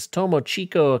up against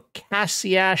Tomochiko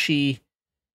Kashiashi.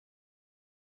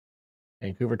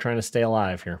 Vancouver trying to stay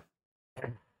alive here.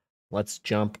 Let's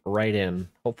jump right in.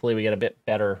 Hopefully we get a bit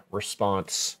better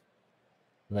response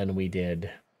than we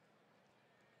did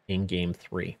in Game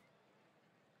 3.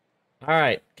 All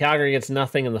right, Calgary gets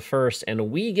nothing in the first,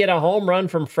 and we get a home run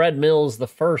from Fred Mills, the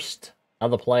first of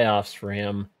the playoffs for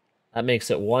him. That makes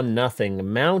it 1-0.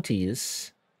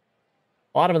 Mounties.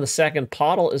 Bottom of the second,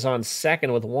 Pottle is on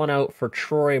second with 1 out for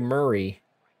Troy Murray.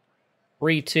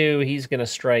 3-2, he's going to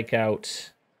strike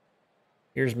out.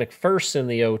 Here's McPherson,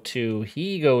 the 0-2.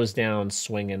 He goes down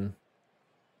swinging.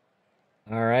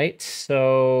 All right,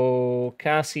 so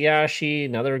Kashiashi,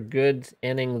 another good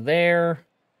inning there.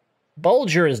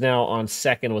 Bolger is now on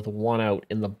second with 1 out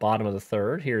in the bottom of the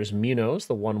third. Here's Munoz,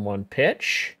 the 1-1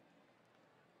 pitch.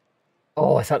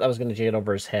 Oh, I thought that was going to get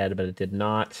over his head, but it did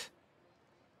not.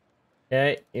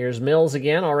 Okay, here's Mills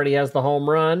again. Already has the home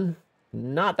run.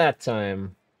 Not that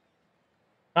time.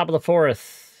 Top of the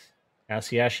 4th.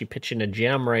 Kashiashi pitching a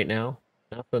gem right now.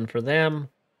 Nothing for them.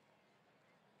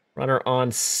 Runner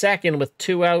on second with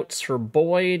 2 outs for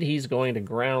Boyd. He's going to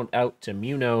ground out to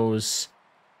Munoz.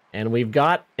 And we've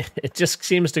got, it just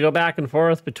seems to go back and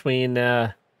forth between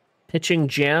pitching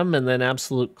gem and then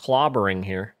absolute clobbering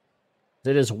here.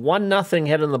 It is 1-0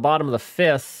 heading in the bottom of the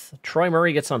 5th. Troy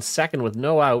Murray gets on second with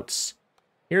no outs.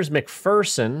 Here's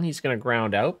McPherson. He's going to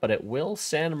ground out, but it will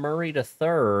send Murray to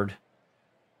third.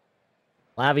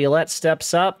 Laviolette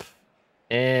steps up,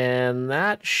 and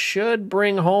that should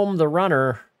bring home the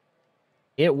runner.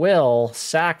 It will.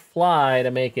 Sack fly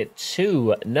to make it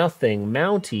 2-0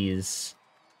 Mounties.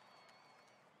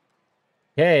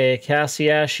 Okay,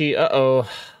 Cassiashi. Uh-oh.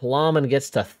 Lahman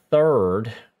gets to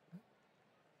third.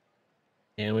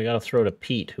 And we got to throw to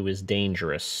Pete, who is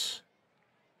dangerous.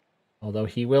 Although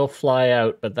he will fly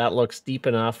out, but that looks deep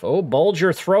enough. Oh,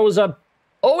 Bulger throws a...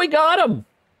 Oh, we got him!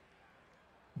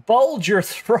 Bulger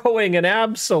throwing an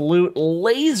absolute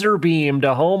laser beam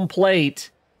to home plate.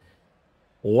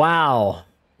 Wow.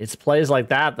 It's plays like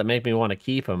that that make me want to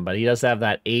keep him, but he does have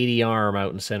that 80 arm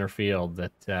out in center field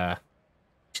that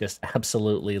just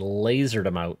absolutely lasered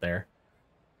him out there.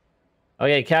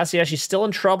 Okay, Cassiashi's still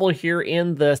in trouble here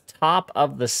in the top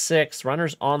of the 6th.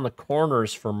 Runners on the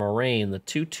corners for Moraine. The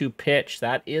 2-2 pitch,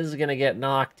 that is going to get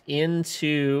knocked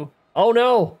into... Oh,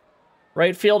 no!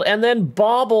 Right field, and then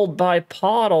bobbled by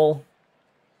Pottle.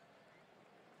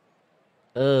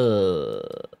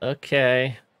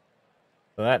 Okay.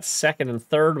 So that's second and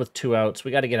third with 2 outs.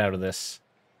 We got to get out of this.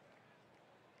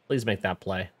 Please make that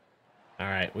play. All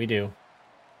right, we do.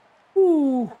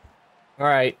 Woo! All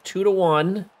right,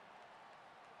 2-1.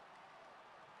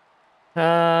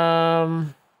 I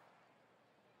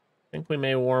think we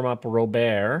may warm up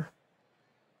Robert.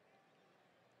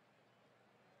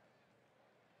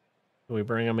 Do we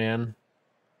bring him in? I'm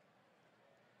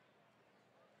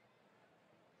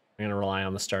going to rely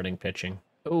on the starting pitching.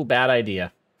 Oh, bad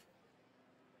idea.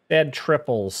 Dead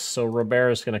triples, so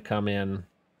Robert's going to come in.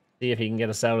 See if he can get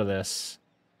us out of this.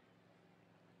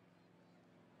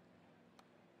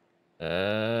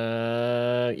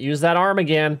 Use that arm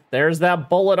again. There's that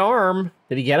bullet arm.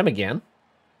 Did he get him again?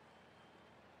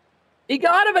 He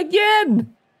got him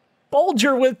again!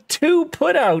 Bulger with 2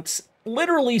 putouts,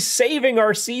 literally saving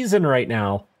our season right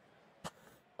now.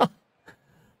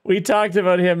 We talked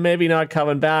about him maybe not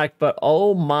coming back, but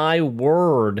oh my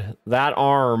word, that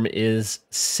arm is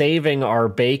saving our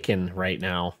bacon right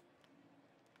now.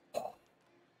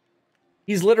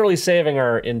 He's literally saving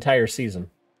our entire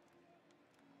season.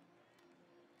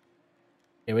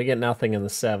 And we get nothing in the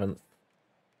 7th.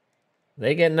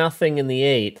 They get nothing in the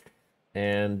 8th.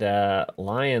 And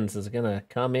Lyons is going to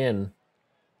come in.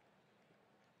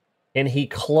 Can he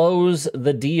close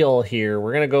the deal here?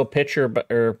 We're going to go pitch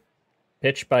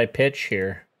by pitch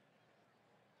here.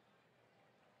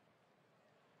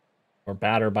 Or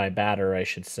batter by batter, I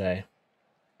should say.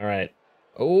 All right.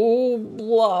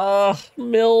 Oh,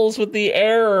 Mills with the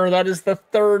error. That is the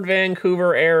 3rd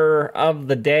Vancouver error of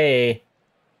the day.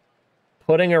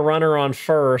 Putting a runner on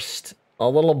first. A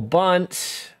little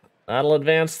bunt. That'll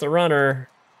advance the runner.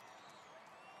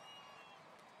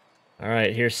 All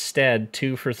right, here's Stead.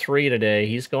 2 for 3 today.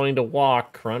 He's going to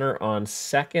walk. Runner on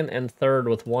second and third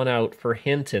with 1 out for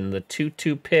Hinton. The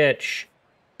 2-2 pitch.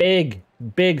 Big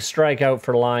strikeout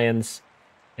for Lions.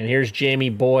 And here's Jamie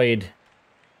Boyd.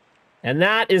 And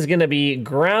that is going to be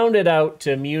grounded out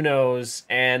to Munoz.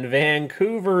 And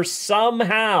Vancouver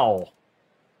somehow,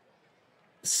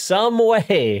 some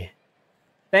way,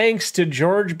 thanks to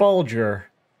George Bulger,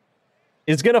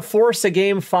 is going to force a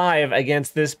Game 5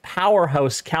 against this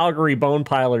powerhouse Calgary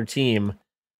Bonepiler team.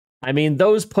 I mean,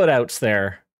 those putouts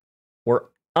there were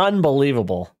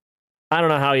unbelievable. I don't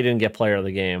know how he didn't get player of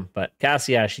the game, but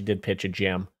Cassiashi did pitch a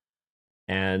gem.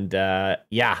 And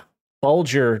yeah,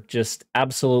 Bulger just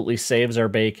absolutely saves our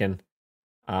bacon.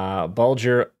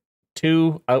 Bulger,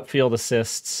 2 outfield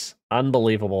assists.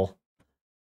 Unbelievable.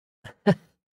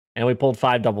 And we pulled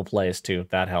 5 double plays, too.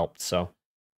 That helped. So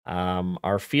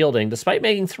our fielding, despite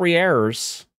making 3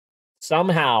 errors,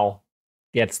 somehow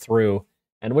gets through.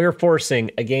 And we're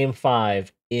forcing a Game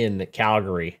 5 in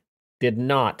Calgary. Did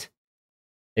not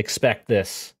expect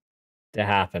this to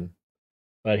happen.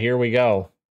 But here we go.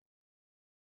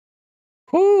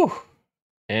 Whew!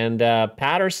 And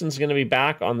Patterson's going to be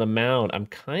back on the mound. I'm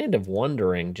kind of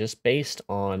wondering, just based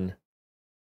on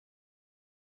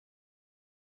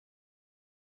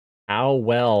how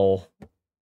well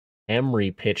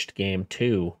Emery pitched Game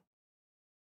 2,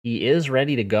 he is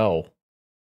ready to go.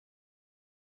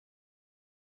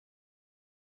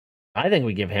 I think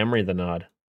we give Emery the nod.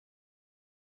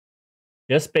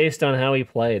 Just based on how he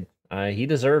played. He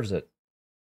deserves it.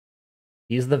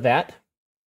 He's the vet.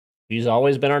 He's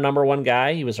always been our number one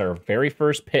guy. He was our very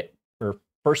first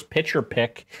first pitcher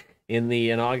pick in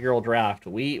the inaugural draft.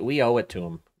 We owe it to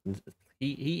him.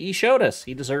 He showed us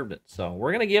he deserved it. So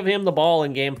we're gonna give him the ball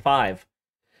in Game 5.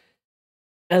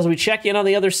 As we check in on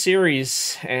the other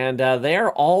series, and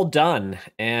they're all done.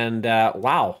 And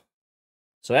wow.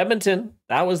 So Edmonton,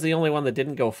 that was the only one that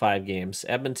didn't go 5 games.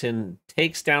 Edmonton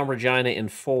takes down Regina in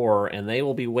 4, and they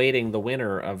will be waiting the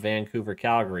winner of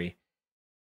Vancouver-Calgary.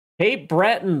 Cape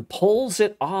Breton pulls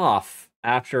it off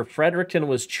after Fredericton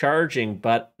was charging,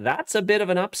 but that's a bit of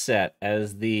an upset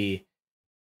as the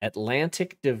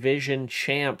Atlantic Division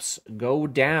champs go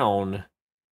down.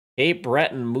 Cape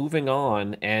Breton moving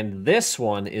on, and this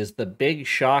one is the big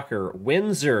shocker.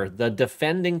 Windsor, the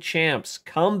defending champs,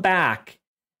 come back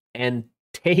and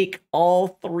take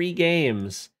all 3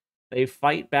 games. They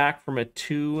fight back from a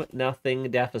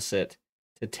 2-0 deficit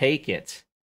to take it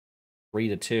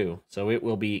 3-2. So it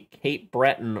will be Cape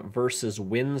Breton versus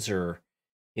Windsor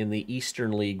in the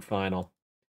Eastern League final.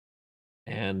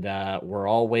 And we're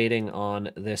all waiting on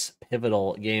this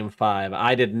pivotal Game 5.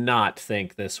 I did not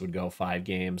think this would go 5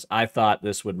 games. I thought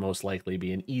this would most likely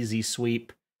be an easy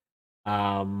sweep.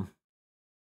 But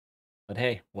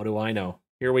hey, what do I know?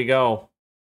 Here we go.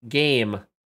 Game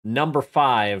number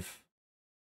 5.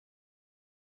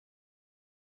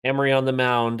 Emery on the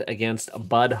mound against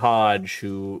Bud Hodge,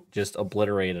 who just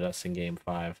obliterated us in Game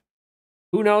 5.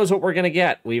 Who knows what we're going to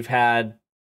get? We've had...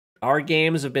 Our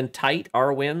games have been tight,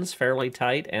 our wins fairly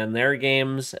tight, and their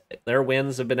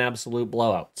wins have been absolute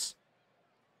blowouts.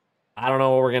 I don't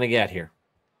know what we're going to get here.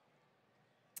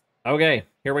 Okay,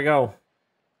 here we go.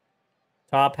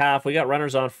 Top half, we got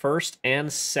runners on first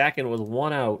and second with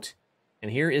 1 out. And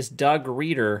here is Doug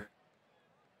Reeder.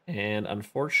 And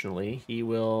unfortunately, he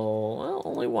will... Well,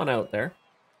 only 1 out there.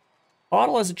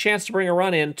 Otto has a chance to bring a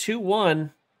run in,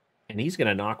 2-1. And he's going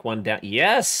to knock one down.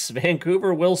 Yes,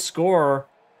 Vancouver will score.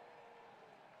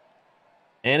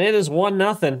 And it is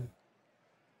 1-0.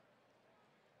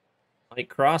 Like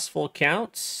cross full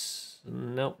counts.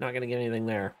 Nope, not going to get anything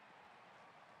there.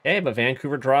 Okay, but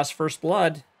Vancouver draws first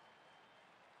blood.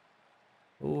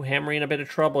 Ooh, Hamry in a bit of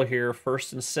trouble here.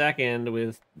 First and second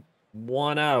with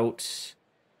 1 out.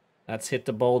 That's hit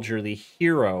to Bulger, the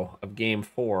hero of Game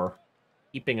 4,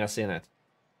 keeping us in it.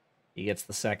 He gets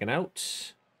the second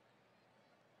out.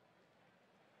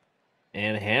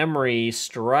 And Hamry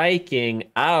striking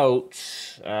out.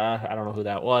 I don't know who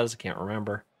that was. I can't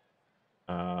remember.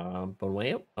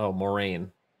 Moraine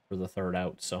for the third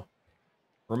out. So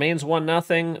remains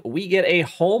 1-0. We get a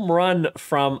home run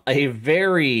from a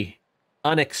very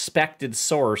unexpected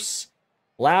source.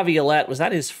 Laviolette, was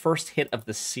that his first hit of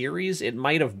the series? It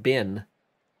might have been.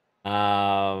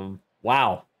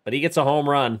 Wow. But he gets a home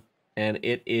run. And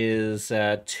it is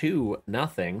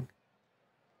 2-0.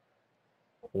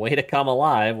 Way to come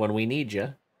alive when we need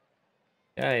you.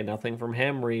 Okay, nothing from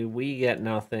Hamry. We get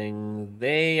nothing.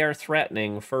 They are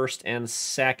threatening first and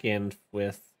second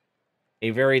with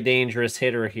a very dangerous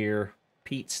hitter here.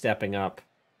 Pete stepping up.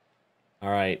 All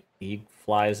right, he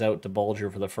flies out to Bulger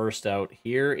for the first out.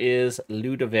 Here is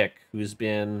Ludovic, who's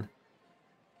been,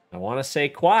 I want to say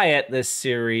quiet this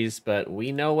series, but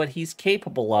we know what he's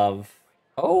capable of.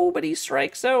 Oh, but he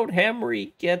strikes out.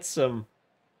 Hamry gets him.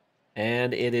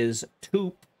 And it is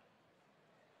Toop.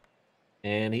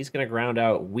 And he's going to ground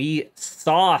out. We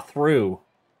saw through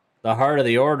the heart of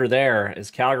the order there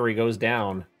as Calgary goes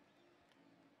down.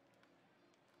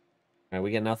 All right,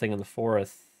 we get nothing in the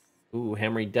 4th. Ooh,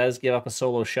 Hamry does give up a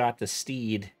solo shot to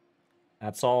Steed.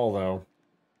 That's all, though.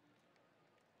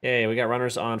 Okay, we got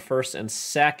runners on first and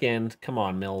second. Come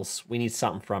on, Mills. We need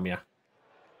something from you.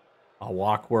 A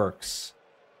walk works.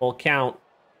 Full count.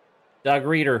 Doug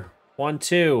Reeder.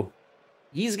 1-2.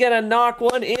 He's going to knock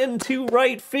one into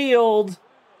right field.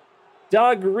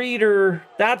 Doug Reeder,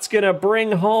 that's going to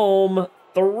bring home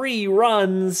 3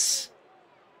 runs.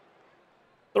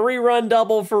 3-run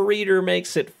double for Reeder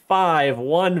makes it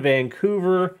 5-1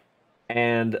 Vancouver.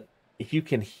 And you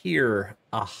can hear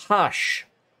a hush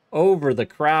over the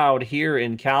crowd here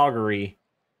in Calgary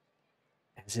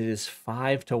as it is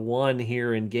 5-1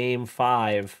 here in Game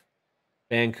 5.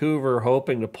 Vancouver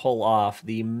hoping to pull off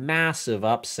the massive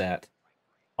upset.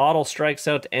 Otto strikes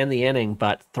out to end the inning,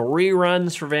 but 3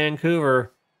 runs for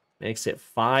Vancouver makes it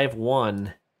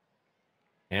 5-1.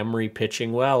 Emery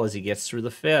pitching well as he gets through the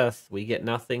 5th. We get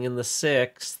nothing in the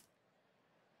 6th.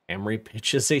 Emery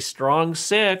pitches a strong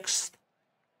 6th.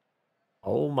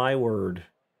 Oh, my word.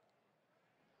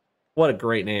 What a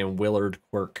great name, Willard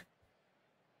Quirk.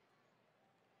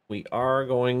 We are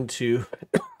going to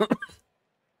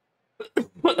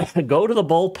go to the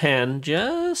bullpen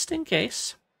just in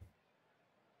case.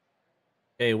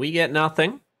 Okay, we get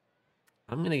nothing.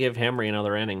 I'm going to give Henry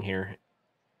another inning here.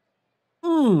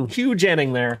 Huge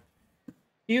inning there.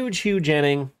 Huge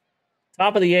inning.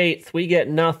 Top of the 8th, we get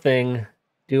nothing.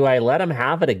 Do I let him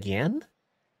have it again?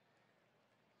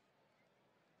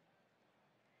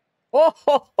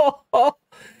 Oh,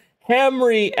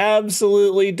 Henry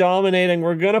absolutely dominating.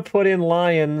 We're going to put in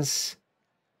Lions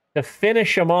to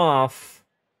finish him off.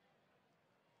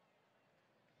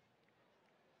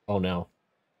 Oh, no.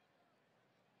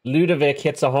 Ludovic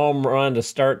hits a home run to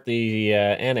start the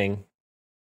inning.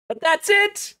 But that's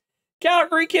it!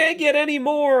 Calgary can't get any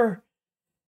more!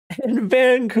 And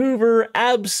Vancouver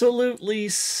absolutely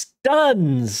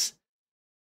stuns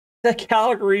the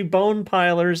Calgary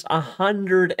Bonepilers.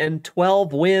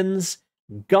 112 wins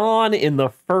gone in the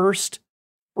first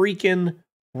freaking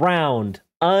round.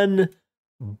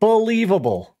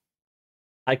 Unbelievable.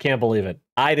 I can't believe it.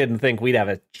 I didn't think we'd have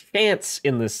a chance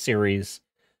in this series,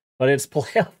 but it's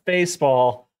playoff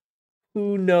baseball.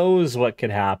 Who knows what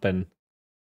could happen?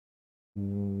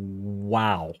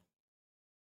 Wow.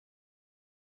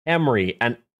 Emery,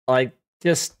 and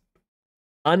just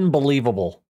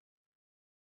unbelievable.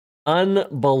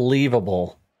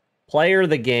 Unbelievable. Player of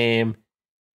the game.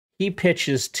 He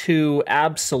pitches 2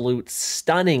 absolute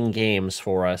stunning games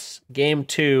for us. Game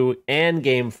 2 and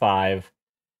Game 5.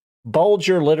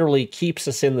 Bulger literally keeps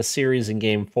us in the series in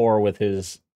Game 4 with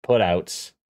his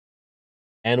putouts.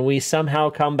 And we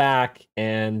somehow come back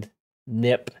and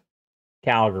nip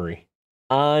Calgary.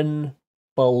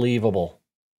 Unbelievable.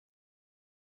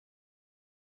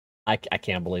 I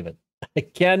can't believe it. I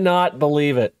cannot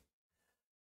believe it.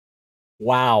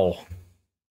 Wow.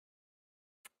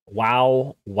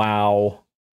 Wow.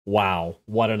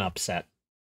 What an upset.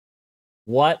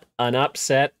 What an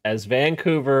upset as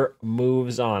Vancouver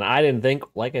moves on. I didn't think,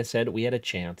 like I said, we had a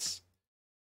chance.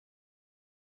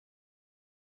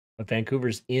 But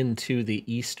Vancouver's into the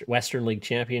Western League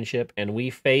Championship, and we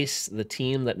face the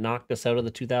team that knocked us out of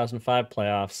the 2005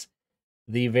 playoffs,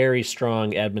 the very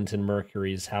strong Edmonton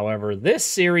Mercuries. However, this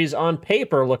series on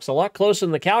paper looks a lot closer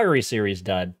than the Calgary series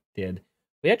did.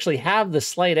 We actually have the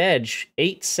slight edge,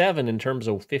 8-7 in terms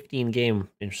of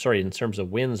in terms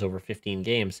of wins over 15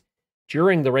 games.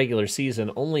 During the regular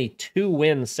season, only 2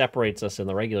 wins separates us in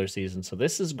the regular season. So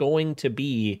this is going to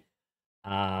be,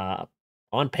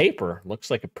 on paper, looks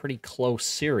like a pretty close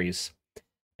series.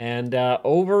 And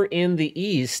over in the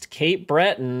East, Cape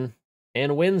Breton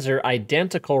and Windsor,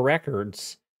 identical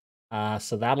records.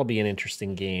 So that'll be an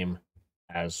interesting game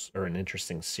or an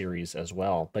interesting series as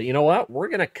well. But you know what? We're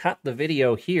going to cut the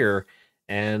video here,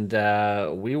 and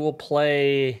we will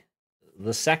play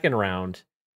the second round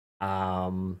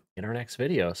in our next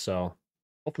video. So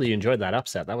hopefully you enjoyed that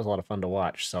upset. That was a lot of fun to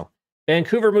watch. So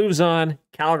Vancouver moves on.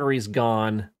 Calgary's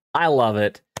gone. I love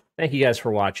it. Thank you guys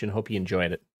for watching. Hope you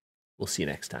enjoyed it. We'll see you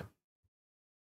next time.